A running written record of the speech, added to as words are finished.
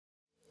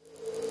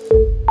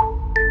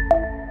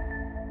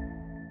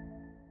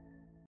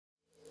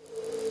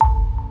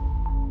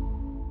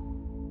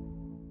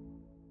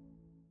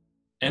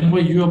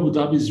NYU Abu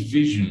Dhabi's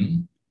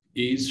vision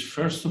is,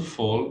 first of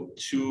all,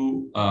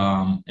 to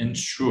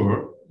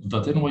ensure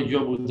that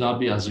NYU Abu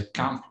Dhabi as a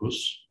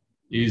campus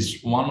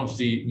is one of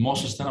the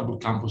most sustainable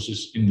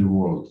campuses in the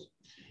world.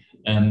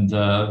 And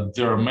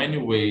there are many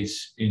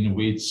ways in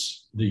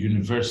which the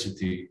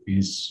university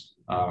is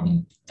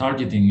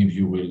targeting, if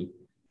you will,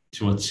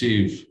 to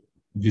achieve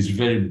this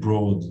very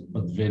broad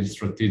but very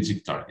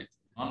strategic target.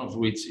 One of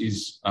which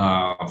is,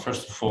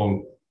 first of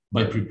all,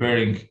 by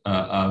preparing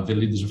the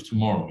leaders of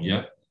tomorrow.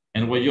 Yeah,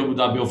 and NYU Abu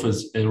Dhabi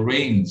offers a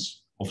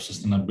range of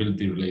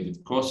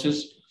sustainability-related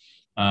courses.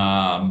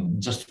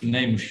 Just to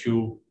name a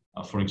few,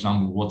 for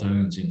example, water,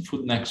 energy, and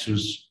food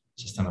nexus,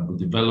 sustainable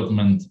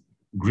development,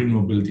 green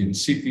mobility in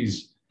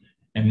cities,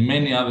 and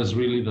many others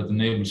really that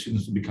enable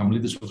students to become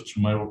leaders of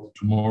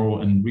tomorrow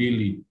and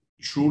really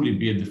truly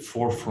be at the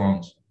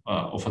forefront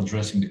of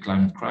addressing the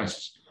climate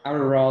crisis. Our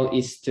role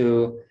is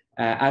to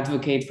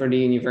advocate for the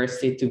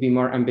university to be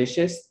more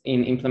ambitious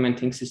in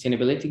implementing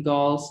sustainability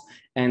goals,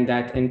 and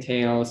that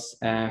entails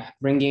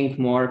bringing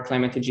more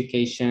climate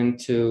education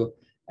to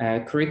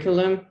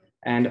curriculum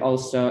and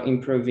also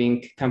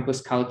improving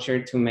campus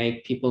culture to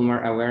make people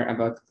more aware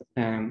about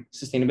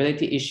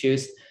sustainability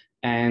issues,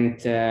 and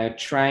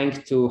trying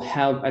to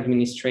help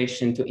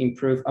administration to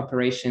improve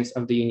operations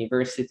of the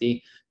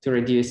university to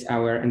reduce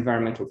our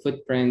environmental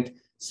footprint.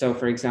 So,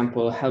 for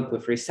example, help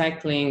with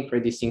recycling,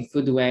 reducing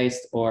food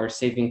waste, or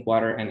saving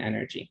water and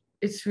energy.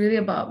 It's really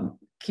about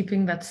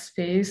keeping that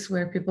space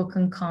where people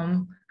can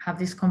come, have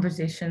these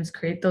conversations,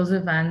 create those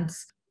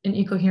events. In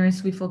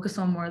Ecoherence, we focus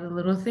on more of the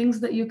little things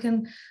that you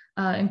can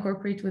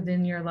incorporate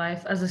within your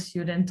life as a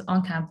student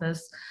on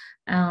campus.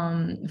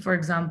 For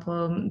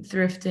example,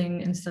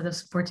 thrifting instead of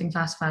supporting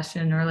fast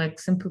fashion, or like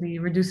simply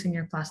reducing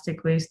your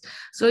plastic waste.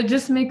 So it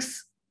just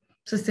makes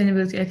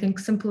sustainability, I think,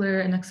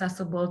 simpler and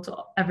accessible to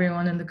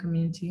everyone in the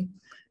community.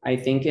 I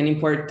think an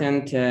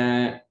important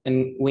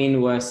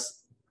win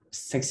was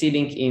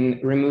succeeding in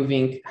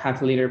removing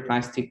half-liter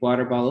plastic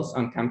water bottles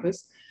on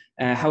campus.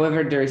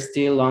 However, there is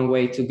still a long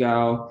way to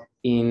go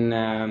in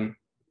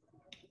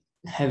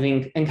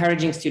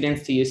encouraging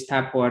students to use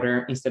tap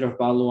water instead of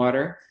bottled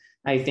water.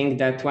 I think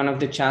that one of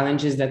the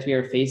challenges that we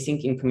are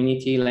facing in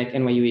community like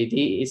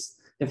NYUAD is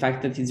the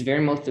fact that it's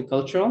very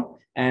multicultural,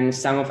 and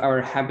some of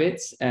our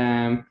habits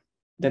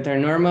that are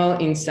normal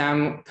in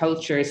some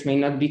cultures may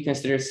not be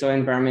considered so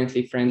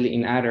environmentally friendly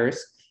in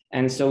others.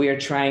 And so we are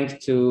trying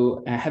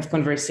to have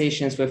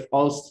conversations with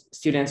all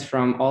students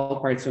from all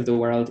parts of the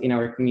world in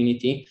our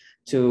community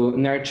to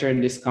nurture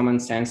this common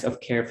sense of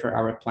care for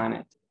our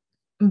planet.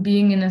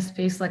 Being in a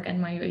space like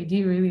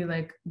NYUAD really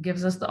like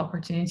gives us the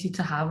opportunity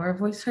to have our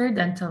voice heard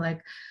and to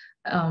like,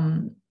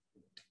 I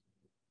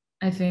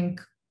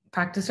think,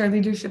 practice our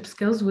leadership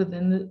skills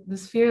within the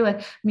sphere.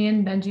 Like me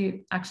and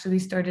Benji actually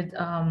started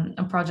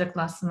a project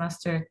last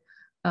semester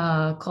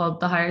called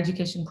the Higher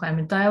Education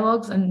Climate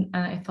Dialogues. And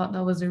I thought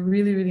that was a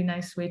really, really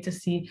nice way to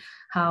see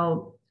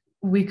how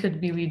we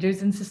could be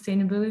leaders in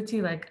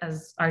sustainability, like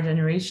as our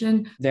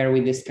generation. There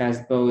we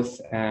discussed both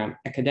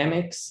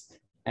academics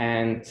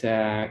and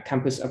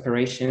campus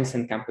operations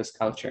and campus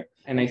culture.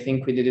 And I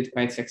think we did it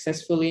quite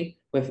successfully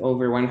with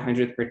over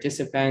 100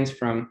 participants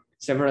from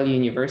several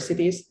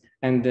universities.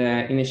 And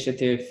the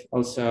initiative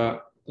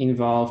also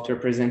involved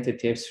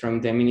representatives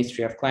from the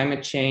Ministry of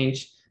Climate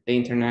Change, the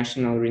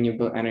International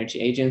Renewable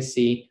Energy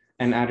Agency,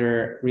 and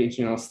other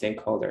regional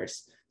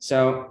stakeholders.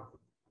 So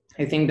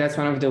I think that's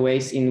one of the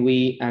ways in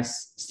we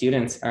as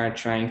students are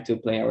trying to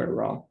play our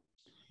role.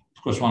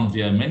 Of course, one of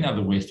the many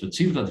other ways to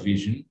achieve that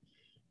vision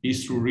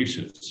is through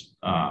research.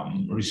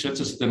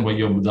 Researchers at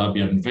NYU Abu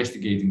Dhabi are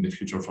investigating the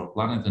future of our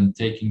planet and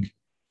taking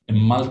a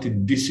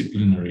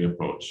multidisciplinary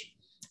approach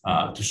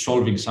to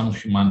solving some of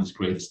humanity's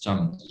greatest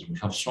challenges. We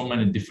have so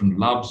many different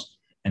labs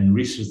and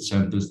research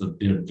centers that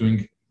they're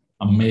doing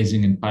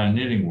amazing and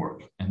pioneering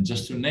work. And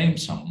just to name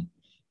some,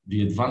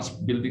 the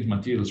Advanced Building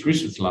Materials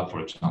Research Lab,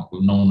 for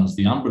example, known as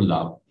the Amber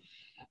Lab,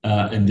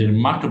 and the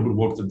remarkable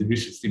work that the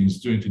research team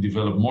is doing to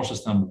develop more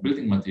sustainable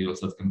building materials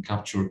that can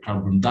capture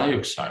carbon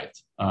dioxide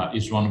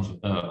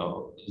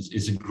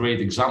is a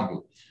great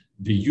example.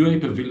 The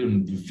UAE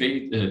Pavilion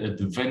at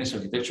the Venice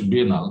Architecture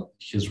Biennale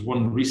has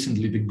won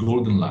recently the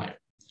Golden Lion.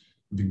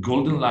 The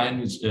Golden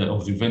Lion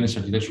of the Venice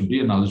Architecture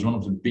Biennale is one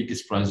of the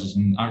biggest prizes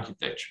in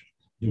architecture.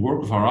 The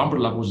work of our Amber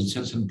Lab was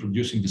essential in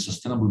producing the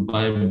sustainable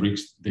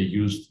bio-bricks they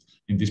used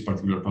in this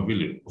particular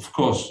pavilion. Of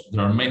course,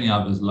 there are many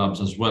other labs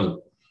as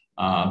well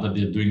that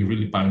they're doing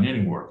really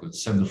pioneering work. The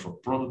Center for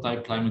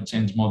Prototype Climate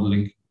Change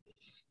Modeling,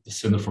 the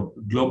Center for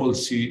Global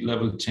Sea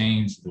Level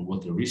Change, the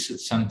Water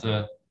Research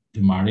Center,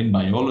 the Marine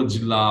Biology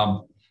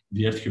Lab,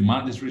 the Earth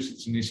Humanities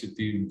Research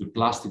Initiative, the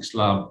Plastics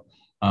Lab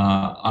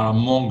are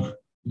among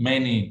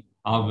many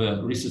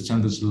other research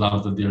centers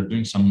labs that they are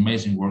doing some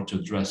amazing work to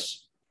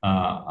address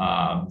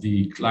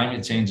the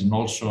climate change and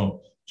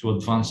also to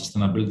advance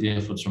sustainability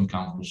efforts on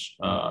campus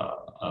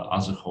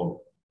as a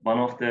whole. One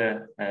of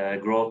the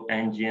growth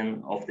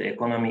engine of the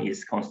economy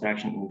is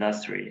construction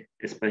industry,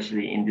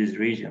 especially in this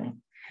region.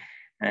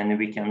 and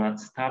we cannot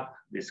stop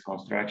this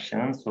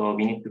construction. So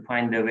we need to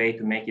find a way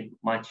to make it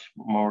much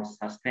more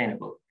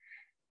sustainable.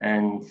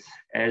 And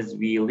as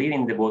we live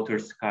in the water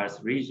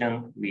scarce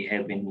region, we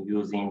have been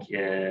using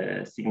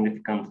a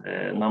significant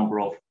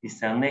number of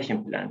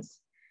desalination plants.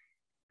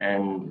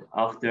 And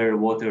after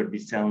water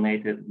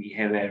desalinated, we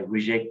have a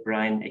reject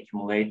brine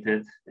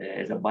accumulated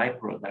as a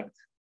byproduct.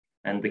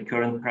 And the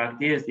current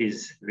practice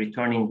is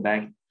returning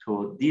back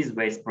to this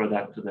waste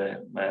product to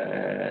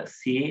the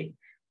sea,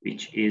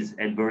 which is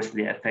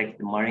adversely affect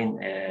the marine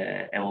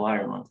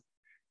environment.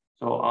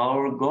 So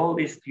our goal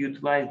is to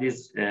utilize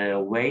this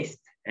waste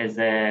as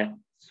a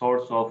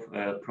source of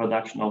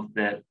production of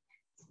the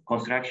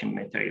construction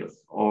materials,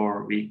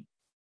 or we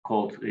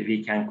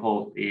can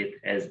call it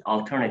as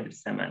alternative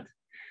cement.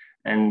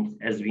 And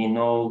as we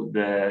know,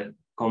 the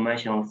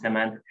conventional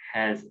cement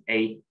has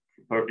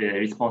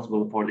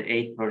responsible for the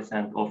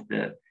 8% of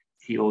the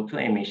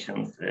CO2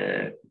 emissions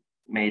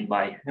made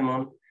by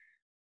human.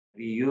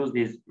 We use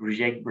this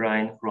reject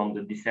brine from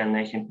the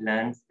desalination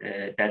plants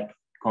that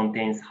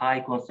contains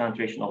high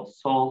concentration of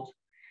salt,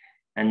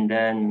 and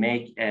then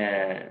make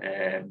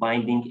a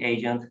binding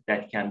agent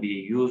that can be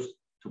used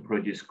to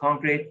produce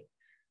concrete.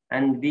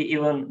 And we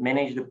even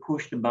managed to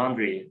push the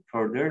boundary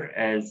further,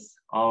 as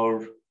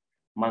our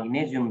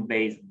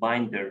magnesium-based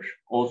binder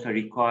also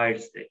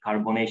requires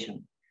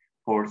carbonation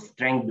for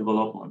strength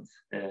development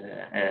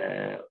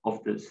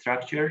of the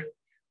structure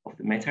of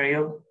the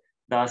material,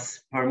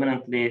 thus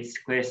permanently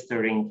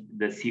sequestering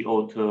the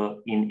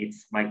CO2 in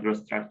its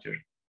microstructure.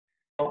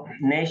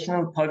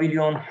 National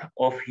Pavilion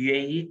of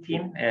UAE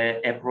team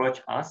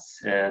approached us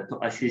to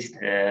assist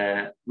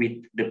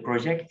with the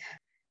project.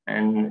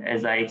 And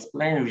as I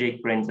explained,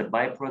 reject brine is a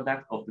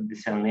byproduct of the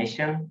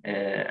desalination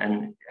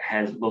and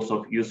has lots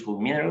of useful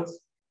minerals.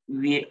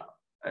 We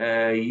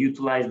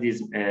utilize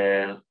this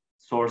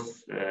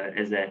source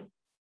as a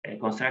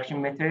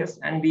construction materials,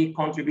 and we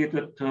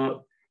contributed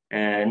to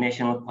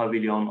National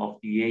Pavilion of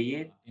the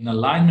UAE. In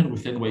alignment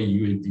with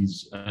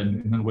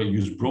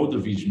NYUAD's broader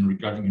vision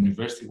regarding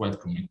university-wide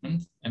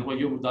commitment,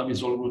 NYU Abu Dhabi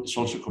is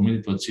also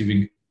committed to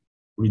achieving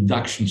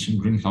reductions in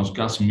greenhouse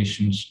gas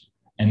emissions,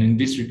 and in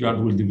this regard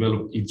will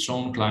develop its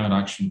own climate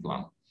action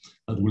plan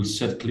that will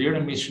set clear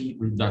emission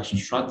reduction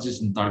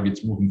strategies and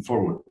targets moving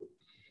forward.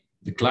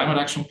 The climate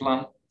action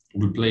plan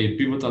will play a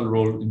pivotal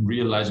role in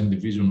realizing the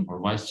vision of our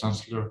Vice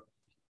Chancellor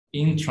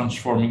in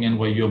transforming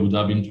NYU Abu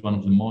Dhabi into one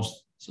of the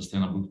most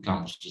sustainable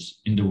campuses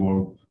in the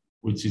world,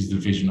 which is the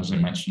vision, as I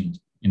mentioned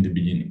in the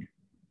beginning.